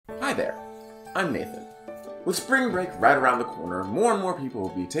Hi there, I'm Nathan. With spring break right around the corner, more and more people will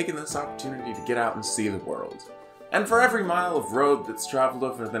be taking this opportunity to get out and see the world. And for every mile of road that's traveled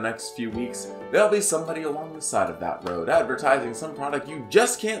over the next few weeks, there'll be somebody along the side of that road advertising some product you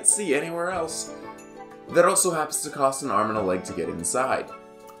just can't see anywhere else that also happens to cost an arm and a leg to get inside.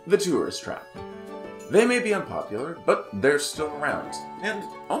 The tourist trap. They may be unpopular, but they're still around, and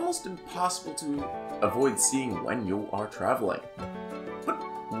almost impossible to avoid seeing when you are traveling. But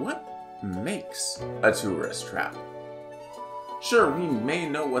what makes a tourist trap? Sure, we may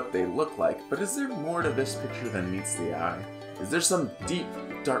know what they look like, but is there more to this picture than meets the eye? Is there some deep,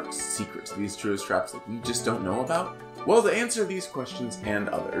 dark secret to these tourist traps that we just don't know about? Well, to answer these questions and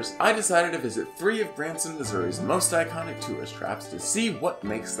others, I decided to visit 3 of Branson, Missouri's most iconic tourist traps to see what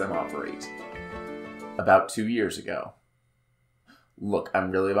makes them operate. About 2 years ago. Look,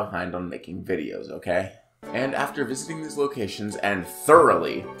 I'm really behind on making videos, okay? And after visiting these locations and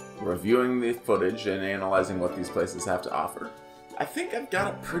thoroughly reviewing the footage and analyzing what these places have to offer, I think I've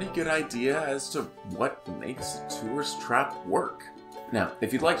got a pretty good idea as to what makes a tourist trap work. Now,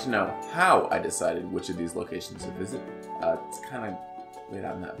 if you'd like to know how I decided which of these locations to visit, it's kind of laid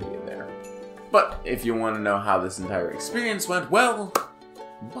out in that video there. But if you want to know how this entire experience went, well,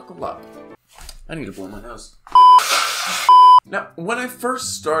 buckle up. I need to blow my nose. Now, when I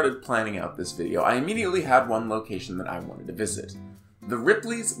first started planning out this video, I immediately had one location that I wanted to visit. The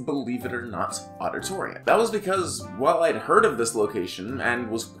Ripley's, believe it or not, Odditorium. That was because, while I'd heard of this location and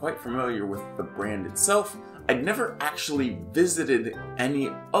was quite familiar with the brand itself, I'd never actually visited any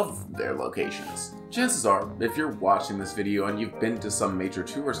of their locations. Chances are, if you're watching this video and you've been to some major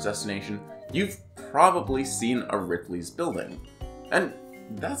tourist destination, you've probably seen a Ripley's building. And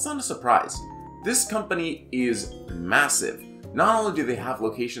that's not a surprise. This company is massive. Not only do they have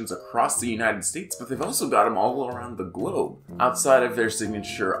locations across the United States, but they've also got them all around the globe. Outside of their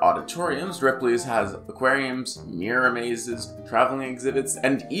signature auditoriums, Ripley's has aquariums, mirror mazes, traveling exhibits,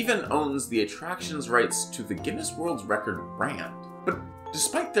 and even owns the attractions rights to the Guinness World Record brand. But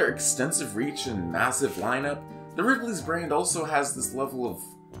despite their extensive reach and massive lineup, the Ripley's brand also has this level of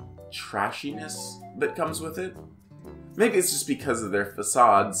trashiness that comes with it. Maybe it's just because of their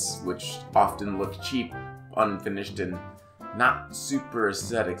facades, which often look cheap, unfinished, and not super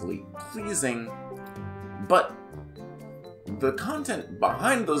aesthetically pleasing, but the content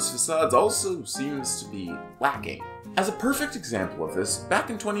behind those facades also seems to be lacking. As a perfect example of this, back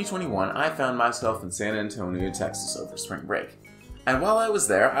in 2021, I found myself in San Antonio, Texas over spring break. And while I was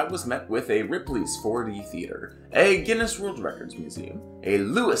there, I was met with a Ripley's 4D Theater, a Guinness World Records Museum, a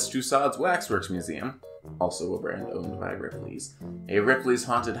Louis Tussauds Waxworks Museum, also a brand owned by Ripley's, a Ripley's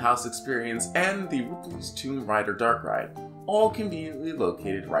Haunted House Experience, and the Ripley's Tomb Raider Dark Ride, all conveniently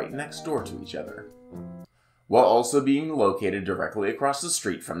located right next door to each other, while also being located directly across the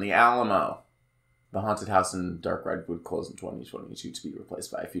street from the Alamo. The Haunted House and Dark Ride would close in 2022 to be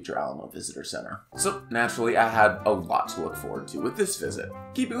replaced by a future Alamo Visitor Center. So, naturally, I had a lot to look forward to with this visit.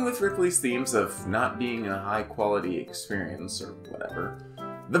 Keeping with Ripley's themes of not being a high-quality experience or whatever,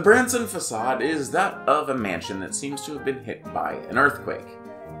 the Branson facade is that of a mansion that seems to have been hit by an earthquake.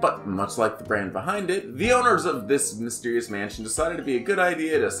 But much like the brand behind it, the owners of this mysterious mansion decided it'd be a good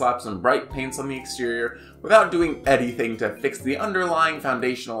idea to slap some bright paints on the exterior without doing anything to fix the underlying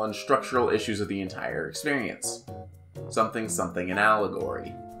foundational and structural issues of the entire experience. Something an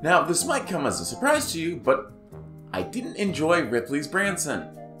allegory. Now, this might come as a surprise to you, but I didn't enjoy Ripley's Branson.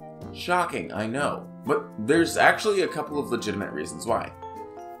 Shocking, I know, but there's actually a couple of legitimate reasons why.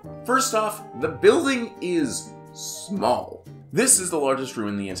 First off, the building is small. This is the largest room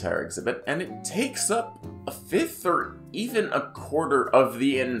in the entire exhibit, and it takes up a fifth or even a quarter of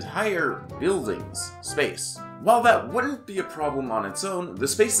the entire building's space. While that wouldn't be a problem on its own, the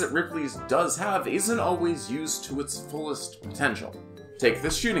space that Ripley's does have isn't always used to its fullest potential. Take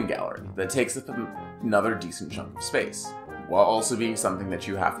this shooting gallery that takes up another decent chunk of space, while also being something that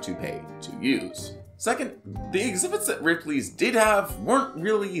you have to pay to use. Second, the exhibits that Ripley's did have weren't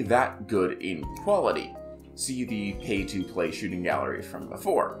really that good in quality. See the pay-to-play shooting gallery from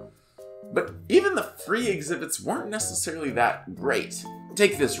before. But even the free exhibits weren't necessarily that great.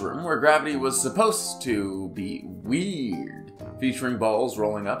 Take this room, where gravity was supposed to be weird, featuring balls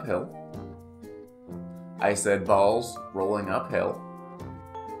rolling uphill. I said balls rolling uphill.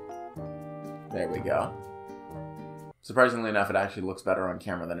 There we go. Surprisingly enough, it actually looks better on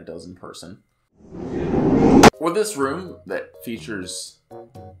camera than it does in person. Or this room that features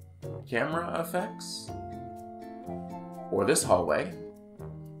camera effects. Or this hallway.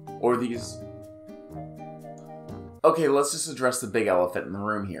 Or these Okay, let's just address the big elephant in the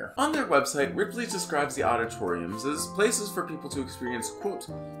room here. On their website, Ripley describes the Odditoriums as places for people to experience, quote,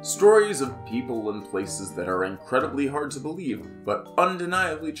 stories of people and places that are incredibly hard to believe, but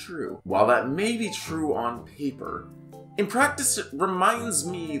undeniably true. While that may be true on paper, in practice, it reminds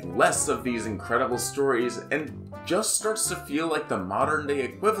me less of these incredible stories and just starts to feel like the modern-day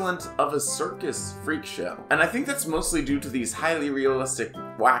equivalent of a circus freak show. And I think that's mostly due to these highly realistic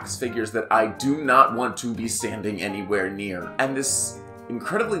wax figures that I do not want to be standing anywhere near, and this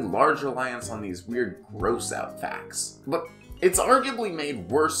incredibly large reliance on these weird gross-out facts. But it's arguably made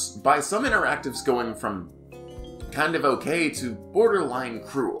worse by some interactives going from kind of okay to borderline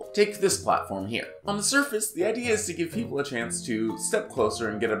cruel. Take this platform here. On the surface, the idea is to give people a chance to step closer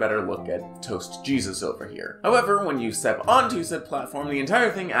and get a better look at Toast Jesus over here. However, when you step onto said platform, the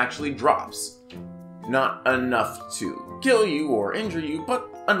entire thing actually drops. Not enough to kill you or injure you, but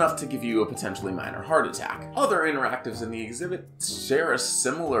enough to give you a potentially minor heart attack. Other interactives in the exhibit share a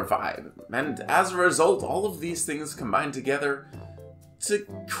similar vibe, and as a result, all of these things combine together to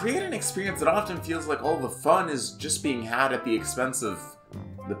create an experience that often feels like all the fun is just being had at the expense of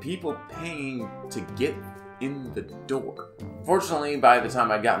the people paying to get in the door. Fortunately, by the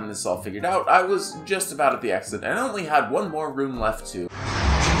time I'd gotten this all figured out, I was just about at the exit and only had one more room left to.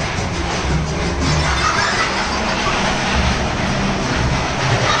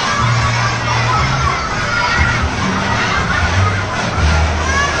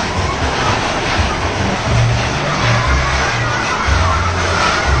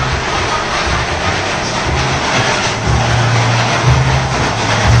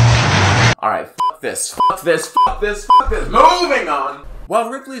 Alright, fuck this, moving on!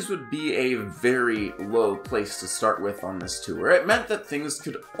 While Ripley's would be a very low place to start with on this tour, it meant that things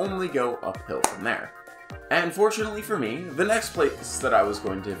could only go uphill from there. And fortunately for me, the next place that I was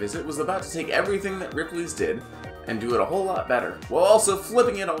going to visit was about to take everything that Ripley's did and do it a whole lot better, while also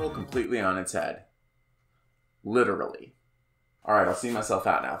flipping it all completely on its head. Literally. Alright, I'll see myself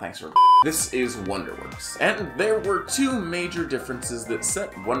out now, thanks for. This is WonderWorks, and there were two major differences that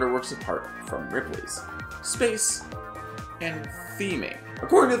set WonderWorks apart from Ripley's: space and theming.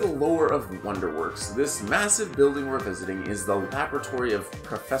 According to the lore of WonderWorks, this massive building we're visiting is the laboratory of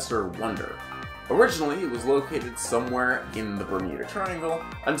Professor Wonder. Originally, it was located somewhere in the Bermuda Triangle,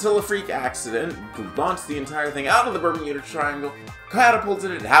 until a freak accident launched the entire thing out of the Bermuda Triangle, catapulted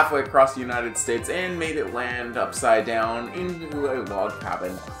it halfway across the United States, and made it land upside down into a log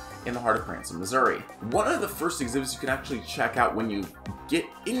cabin in the heart of Cranston, Missouri. One of the first exhibits you can actually check out when you get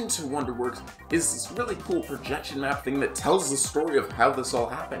into WonderWorks is this really cool projection map thing that tells the story of how this all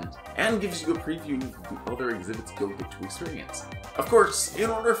happened, and gives you a preview of the other exhibits you'll get to experience. Of course, in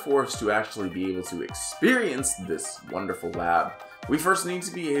order for us to actually be able to experience this wonderful lab, we first need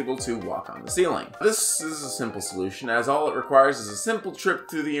to be able to walk on the ceiling. This is a simple solution, as all it requires is a simple trip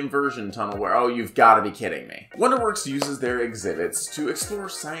through the inversion tunnel where, oh, you've gotta be kidding me. WonderWorks uses their exhibits to explore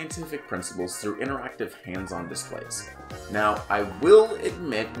scientific principles through interactive hands-on displays. Now, I will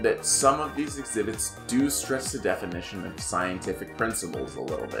admit that some of these exhibits do stretch the definition of scientific principles a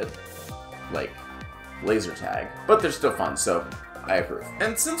little bit, like laser tag, but they're still fun, so I approve.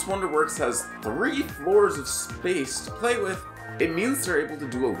 And since WonderWorks has 3 floors of space to play with, it means they're able to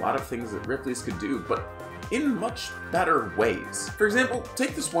do a lot of things that Ripley's could do, but in much better ways. For example,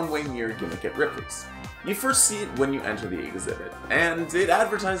 take this one-way mirror gimmick at Ripley's. You first see it when you enter the exhibit, and it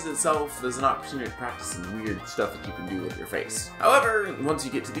advertises itself as an opportunity to practice some weird stuff that you can do with your face. However, once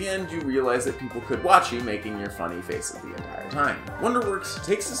you get to the end, you realize that people could watch you making your funny faces the entire time. WonderWorks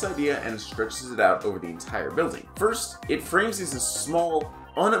takes this idea and stretches it out over the entire building. First, it frames these as small,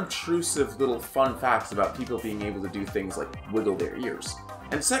 unobtrusive little fun facts about people being able to do things like wiggle their ears.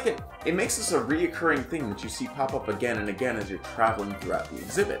 And second, it makes this a reoccurring thing that you see pop up again and again as you're traveling throughout the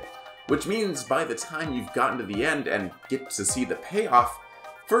exhibit. Which means by the time you've gotten to the end and get to see the payoff,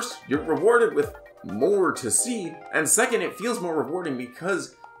 first, you're rewarded with more to see, and second, it feels more rewarding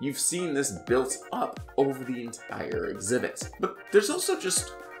because you've seen this built up over the entire exhibit. But there's also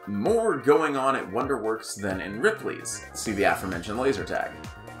just more going on at WonderWorks than in Ripley's. See the aforementioned laser tag,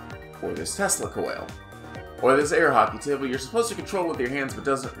 or this Tesla coil, or this air hockey table you're supposed to control with your hands but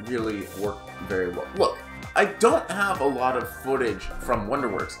doesn't really work very well. Look, I don't have a lot of footage from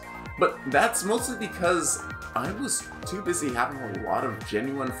WonderWorks, but that's mostly because I was too busy having a lot of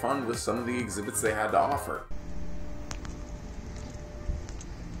genuine fun with some of the exhibits they had to offer.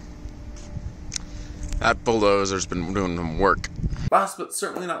 That bulldozer's been doing some work. Last but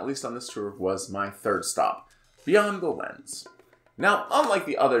certainly not least on this tour was my third stop, Beyond the Lens. Now, unlike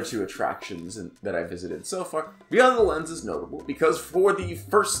the other two attractions that I visited so far, Beyond the Lens is notable because for the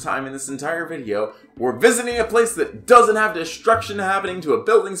first time in this entire video, we're visiting a place that doesn't have destruction happening to a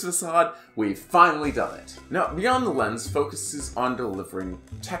building's facade. We've finally done it. Now, Beyond the Lens focuses on delivering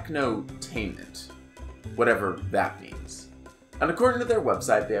technotainment, whatever that means. And according to their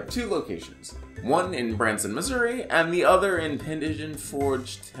website, they have two locations. One in Branson, Missouri, and the other in Pigeon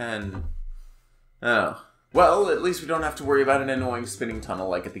Forge 10. Oh. Well, at least we don't have to worry about an annoying spinning tunnel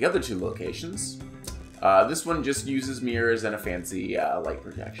like at the other two locations. This one just uses mirrors and a fancy light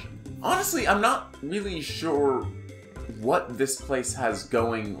projection. Honestly, I'm not really sure what this place has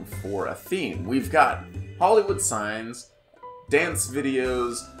going for a theme. We've got Hollywood signs, dance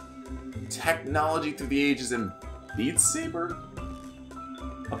videos, technology through the ages, and Beat Saber?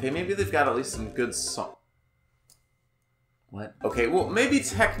 Okay, maybe they've got at least some good songs. What? Okay, well, maybe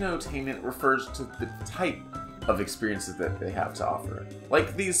technotainment refers to the type of experiences that they have to offer.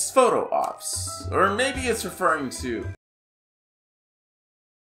 Like these photo ops. Or maybe it's referring to...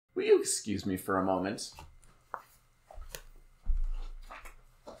 Will you excuse me for a moment?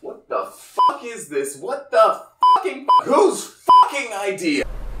 What the fuck is this? What the fucking whose fucking idea?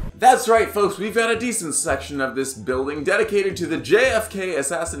 That's right, folks, we've got a decent section of this building dedicated to the JFK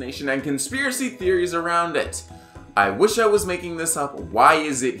assassination and conspiracy theories around it. I wish I was making this up. Why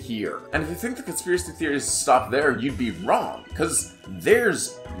is it here? And if you think the conspiracy theories stop there, you'd be wrong, because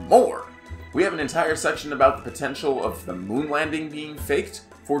there's more. We have an entire section about the potential of the moon landing being faked.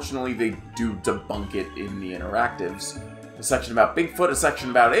 Fortunately, they do debunk it in the interactives. A section about Bigfoot, a section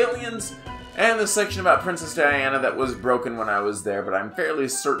about aliens, and the section about Princess Diana that was broken when I was there, but I'm fairly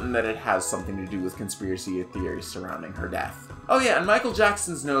certain that it has something to do with conspiracy theories surrounding her death. Oh yeah, and Michael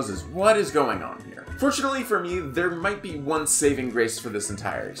Jackson's noses. What is going on here? Fortunately for me, there might be one saving grace for this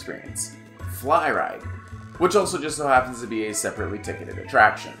entire experience. Flyride, which also just so happens to be a separately ticketed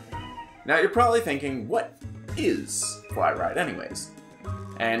attraction. Now you're probably thinking, what is Flyride anyways?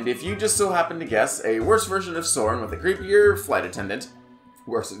 And if you just so happen to guess, a worse version of Soarin' with a creepier flight attendant,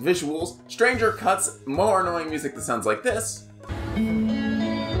 worse visuals, stranger cuts, more annoying music that sounds like this,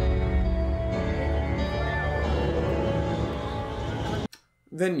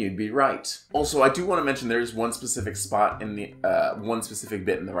 then you'd be right. Also, I do want to mention there's one specific spot in the, one specific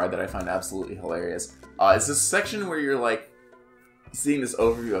bit in the ride that I find absolutely hilarious. It's this section where you're like, seeing this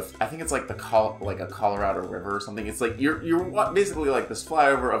overview of, I think it's like a Colorado River or something. It's like, you're basically like this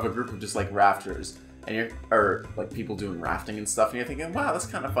flyover of a group of just like rafters. And or like people doing rafting and stuff, and you're thinking, wow, that's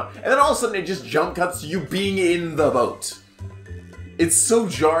kind of fun. And then all of a sudden it just jump cuts to you being in the boat. It's so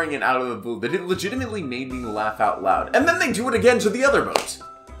jarring and out of the blue that it legitimately made me laugh out loud. And then they do it again to the other boat.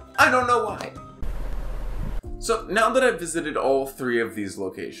 I don't know why. So now that I've visited all three of these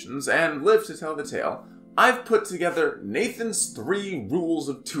locations and lived to tell the tale, I've put together Nathan's 3 rules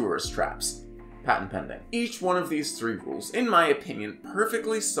of tourist traps. Patent pending. Each one of these 3 rules, in my opinion,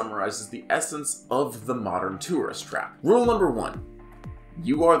 perfectly summarizes the essence of the modern tourist trap. Rule number 1.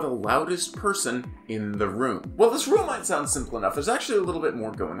 You are the loudest person in the room. Well, this rule might sound simple enough. There's actually a little bit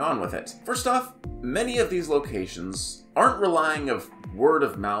more going on with it. First off, many of these locations aren't relying on word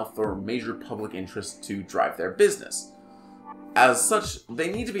of mouth or major public interest to drive their business. As such, they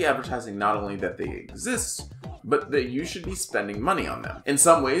need to be advertising not only that they exist, but that you should be spending money on them. In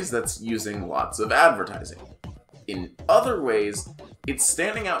some ways, that's using lots of advertising. In other ways, it's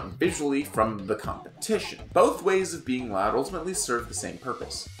standing out visually from the competition. Both ways of being loud ultimately serve the same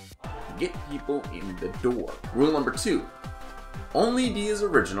purpose: get people in the door. Rule number 2, only be as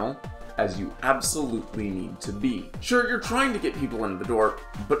original as you absolutely need to be. Sure, you're trying to get people into the door,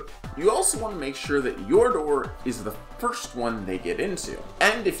 but you also want to make sure that your door is the first one they get into.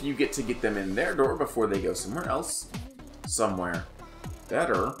 And if you get to get them in their door before they go somewhere else, somewhere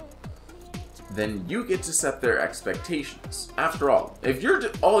better, then you get to set their expectations. After all,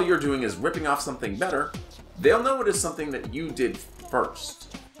 if all you're doing is ripping off something better, they'll know it is something that you did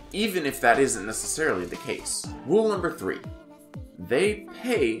first, even if that isn't necessarily the case. Rule number 3, they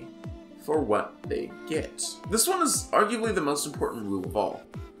pay for what they get. This one is arguably the most important rule of all.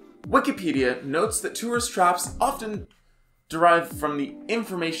 Wikipedia notes that tourist traps often derive from the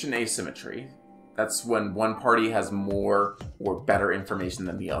information asymmetry. That's when one party has more or better information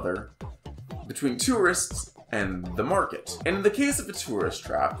than the other between tourists and the market. And in the case of a tourist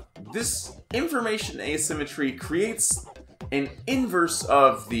trap, this information asymmetry creates an inverse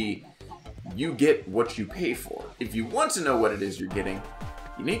of the you get what you pay for. If you want to know what it is you're getting,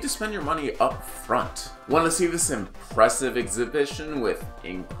 you need to spend your money up front. Want to see this impressive exhibition with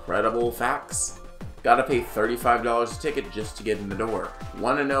incredible facts? Gotta pay $35 a ticket just to get in the door.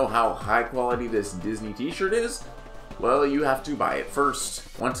 Want to know how high quality this Disney t-shirt is? Well, you have to buy it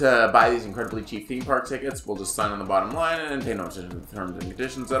first. Want to buy these incredibly cheap theme park tickets? We'll just sign on the bottom line and pay no attention to the terms and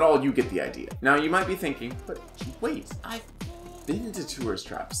conditions at all. You get the idea. Now, you might be thinking, but wait, I've been to tourist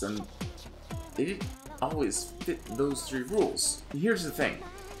traps and they didn't always fit those 3 rules. Here's the thing.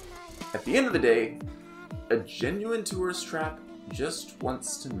 At the end of the day, a genuine tourist trap just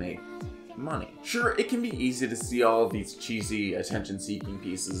wants to make money. Sure, it can be easy to see all of these cheesy, attention-seeking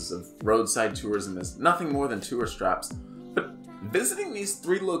pieces of roadside tourism as nothing more than tourist traps, but visiting these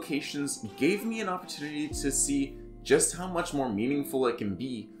 3 locations gave me an opportunity to see just how much more meaningful it can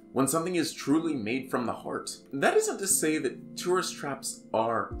be when something is truly made from the heart. That isn't to say that tourist traps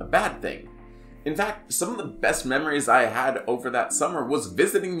are a bad thing. In fact, some of the best memories I had over that summer was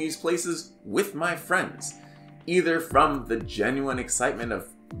visiting these places with my friends, either from the genuine excitement of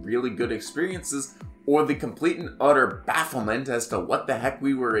really good experiences or the complete and utter bafflement as to what the heck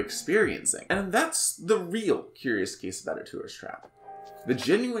we were experiencing. And that's the real curious case about a tourist trap. The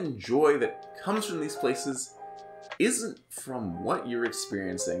genuine joy that comes from these places isn't from what you're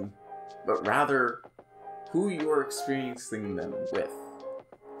experiencing, but rather who you're experiencing them with.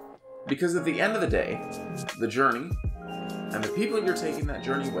 Because at the end of the day, the journey, and the people you're taking that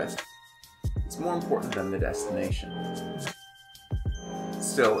journey with, is more important than the destination.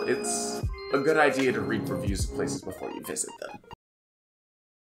 Still, it's a good idea to read reviews of places before you visit them.